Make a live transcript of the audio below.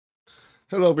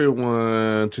Hello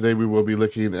everyone. Today we will be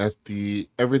looking at the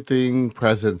Everything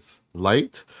Presence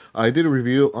Lite. I did a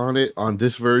review on it on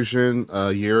this version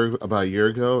about a year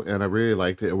ago, and I really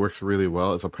liked it. It works really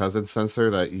well. It's a presence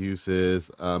sensor that uses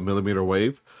millimeter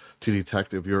wave to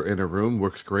detect if you're in a room.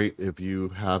 Works great if you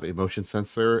have a motion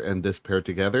sensor and this paired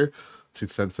together to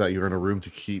sense that you're in a room to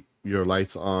keep your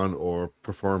lights on or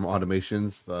perform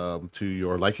automations to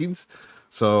your likings.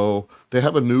 So they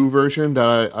have a new version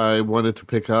that I wanted to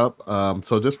pick up.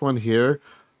 So this one here,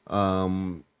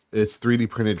 it's 3D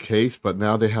printed case, but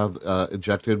now they have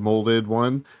injected molded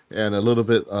one and a little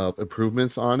bit of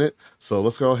improvements on it. So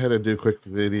let's go ahead and do a quick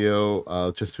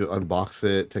video just to unbox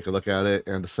it, take a look at it,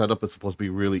 and the setup is supposed to be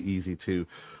really easy too.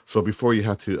 So before you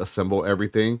have to assemble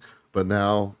everything, but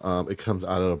now it comes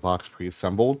out of the box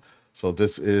pre-assembled. So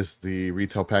this is the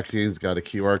retail packaging. It's got a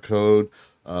QR code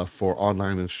for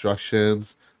online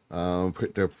instructions.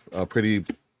 They're pretty,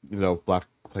 black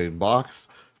plain box.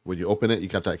 When you open it, you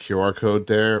got that QR code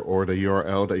there or the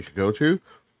URL that you could go to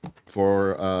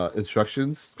for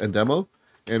instructions and demo.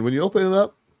 And when you open it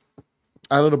up,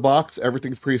 out of the box,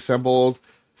 everything's pre-assembled.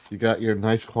 You got your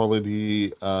nice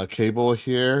quality cable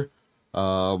here.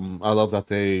 I love that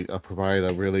they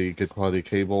provide a really good quality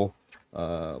cable.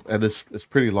 And it's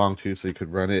pretty long too, so you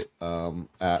could run it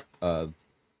at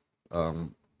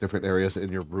different areas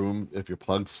in your room if your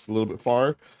plug's a little bit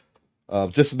far.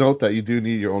 Just note that you do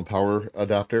need your own power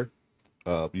adapter.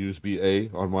 USB-A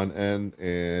on one end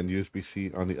and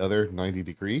USB-C on the other, 90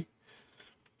 degree.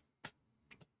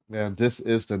 And this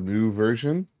is the new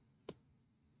version.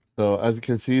 So as you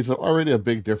can see, it's already a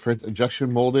big difference.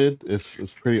 Injection molded is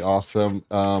pretty awesome.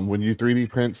 When you 3D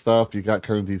print stuff, you got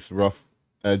kind of these rough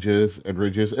edges and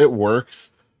ridges. It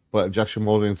works, but injection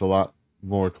molding is a lot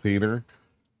more cleaner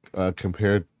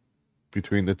compared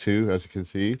between the two, as you can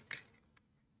see.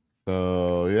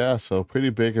 So yeah, so pretty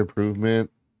big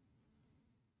improvement.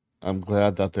 I'm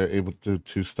glad that they're able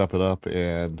to step it up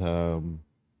and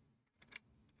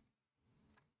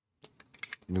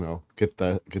get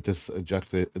this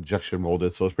injection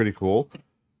molded. So it's pretty cool.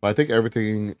 But I think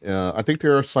everything I think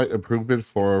there are slight improvements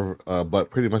for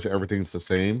but pretty much everything's the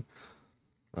same.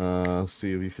 Let's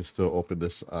see if you can still open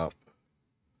this up.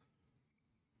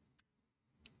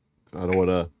 I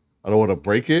don't wanna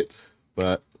break it,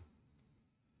 but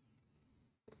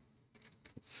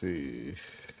let's see.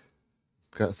 It's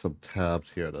got some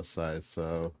tabs here on the side,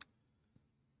 so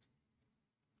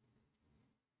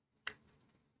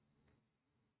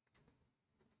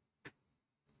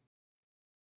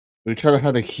we kind of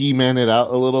had to He-Man it out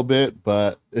a little bit,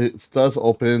 but it does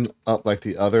open up like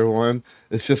the other one.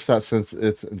 It's just that since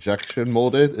it's injection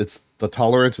molded, it's the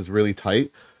tolerance is really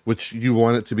tight, which you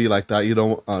want it to be like that. You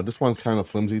don't. This one's kind of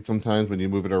flimsy sometimes when you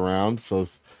move it around, so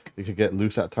it could get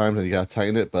loose at times, and you gotta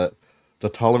tighten it. But the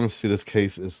tolerance to this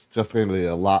case is definitely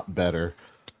a lot better.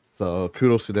 So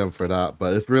kudos to them for that.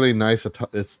 But it's really nice.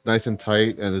 It's nice and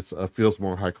tight, and it feels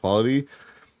more high quality.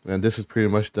 And this is pretty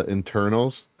much the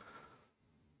internals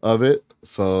of it.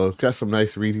 So it's got some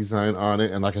nice redesign on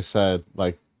it. And like I said,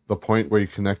 like the point where you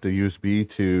connect the USB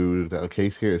to the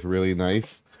case here is really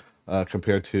nice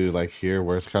compared to like here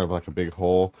where it's kind of like a big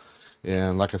hole.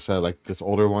 And like I said, like this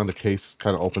older one, the case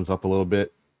kind of opens up a little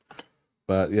bit.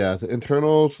 But yeah, the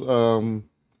internals,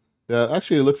 yeah,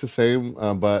 actually it looks the same.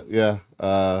 But yeah,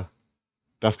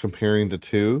 that's comparing the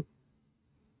two.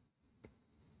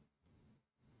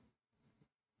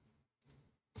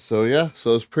 So yeah,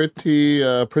 so it's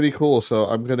pretty cool. So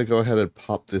I'm gonna go ahead and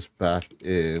pop this back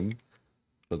in.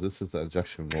 So this is the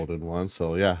injection molded one.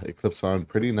 So yeah, it clips on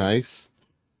pretty nice.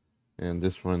 And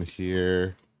this one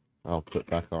here, I'll put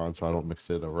back on so I don't mix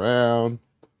it around.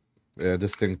 Yeah,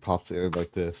 this thing pops in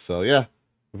like this. So yeah,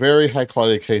 very high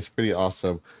quality case, pretty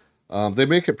awesome. They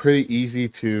make it pretty easy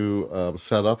to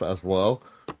set up as well.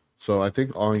 So I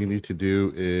think all you need to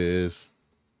do is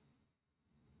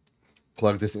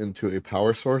plug this into a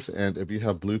power source. And if you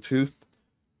have Bluetooth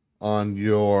on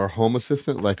your home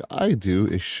assistant like I do,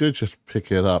 it should just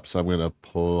pick it up. So I'm going to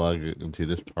plug it into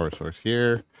this power source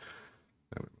here.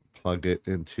 Plug it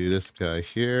into this guy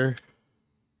here.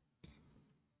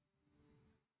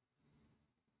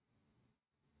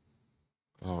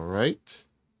 All right.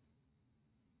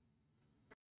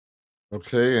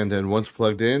 Okay, and then once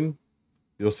plugged in,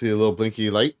 you'll see a little blinky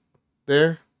light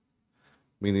there,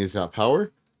 meaning it's got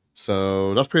power.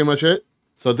 So that's pretty much it.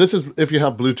 So this is if you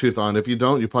have Bluetooth on. If you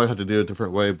don't, you probably have to do it a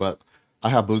different way, but I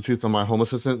have Bluetooth on my home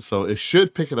assistant, so it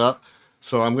should pick it up.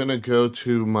 So I'm gonna go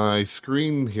to my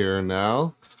screen here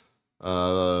now.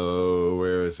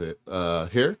 Where is it?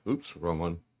 Here. Oops, wrong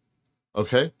one.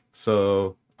 Okay.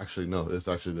 So actually, no, it's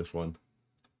actually this one.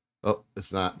 Oh,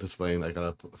 it's not displaying. I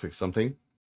gotta fix something.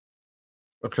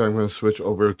 Okay, I'm gonna switch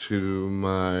over to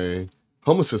my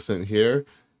Home Assistant here.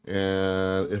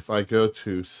 And if I go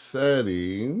to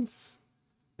settings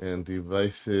and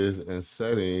devices and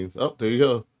settings, oh, there you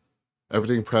go.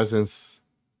 Everything Presence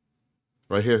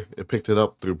right here. It picked it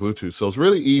up through Bluetooth. So it's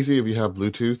really easy if you have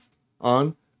Bluetooth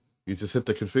on. You just hit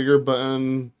the configure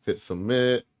button, hit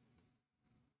submit,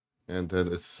 and then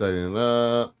it's setting it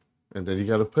up. And then you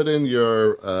got to put in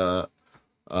your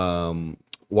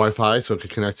Wi-Fi so it can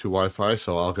connect to Wi-Fi.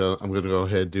 So I'm gonna go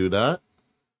ahead and do that.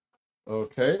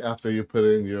 Okay, after you put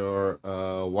in your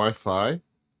Wi-Fi,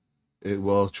 it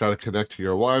will try to connect to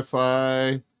your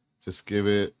Wi-Fi. Just give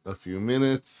it a few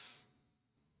minutes.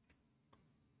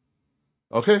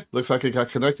 Okay, looks like it got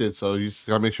connected. So you just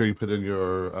gotta make sure you put in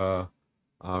your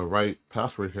right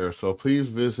password here. So please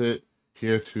visit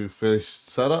here to finish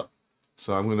setup.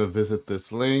 So I'm gonna visit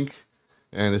this link,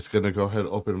 and it's gonna go ahead and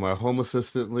open my Home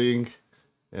Assistant link.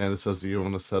 And it says, do you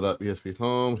want to set up ESP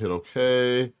Home? Hit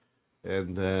OK.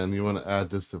 And then you want to add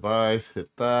this device,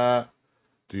 hit that.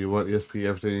 Do you want ESP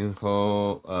Everything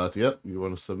Home? Yep, you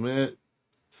want to submit.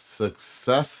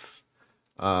 Success.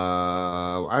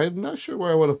 I'm not sure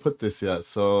where I want to put this yet,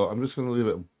 so I'm just going to leave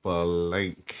it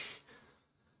blank.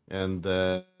 And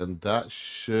then that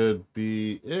should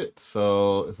be it.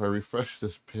 So if I refresh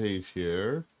this page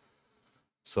here,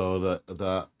 so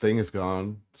that thing is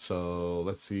gone. So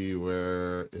let's see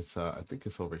where it's at. I think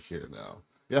it's over here now.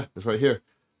 Yeah, it's right here.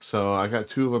 So I got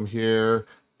two of them here.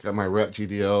 Got my Rep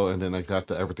GDO, and then I got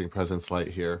the Everything Presence Lite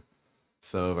here.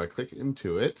 So if I click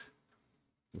into it,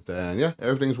 then yeah,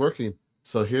 everything's working.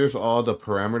 So here's all the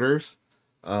parameters,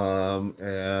 um,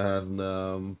 and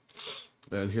um,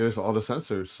 and here's all the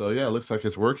sensors. So yeah, it looks like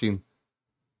it's working.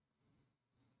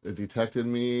 It detected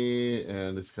me,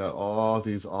 and it's got all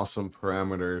these awesome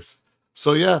parameters.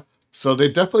 So yeah, so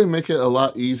they definitely make it a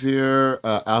lot easier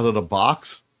out of the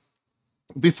box.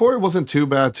 Before it wasn't too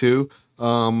bad too.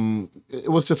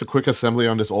 It was just a quick assembly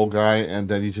on this old guy, and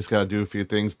then you just gotta do a few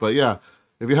things. But yeah,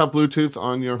 if you have Bluetooth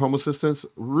on your Home Assistants,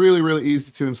 really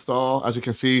easy to install. As you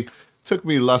can see, it took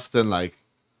me less than like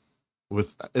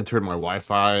with entering my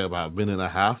Wi-Fi about a minute and a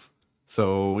half.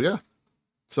 So yeah.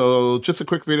 So just a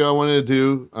quick video I wanted to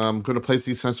do. I'm going to place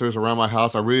these sensors around my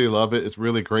house. I really love it. It's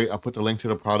really great. I'll put the link to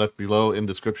the product below in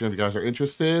the description if you guys are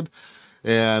interested.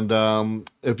 And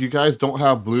if you guys don't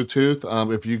have Bluetooth,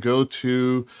 if you go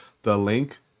to the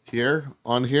link here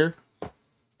on here,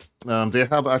 they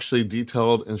have actually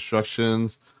detailed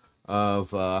instructions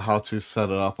of how to set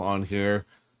it up on here.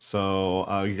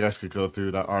 So you guys could go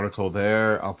through that article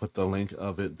there. I'll put the link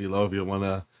of it below if you want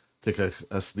to take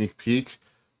a sneak peek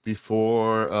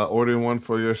before ordering one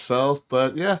for yourself.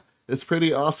 But yeah, it's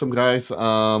pretty awesome, guys.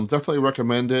 Definitely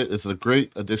recommend it. It's a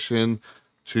great addition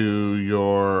to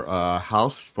your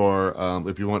house for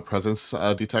if you want presence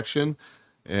detection.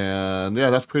 And yeah,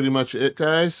 that's pretty much it,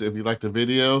 guys. If you like the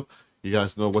video, you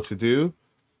guys know what to do.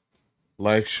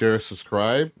 Like, share,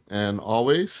 subscribe, and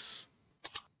always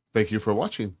thank you for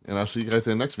watching. And I'll see you guys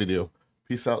in the next video.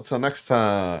 Peace out till next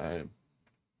time.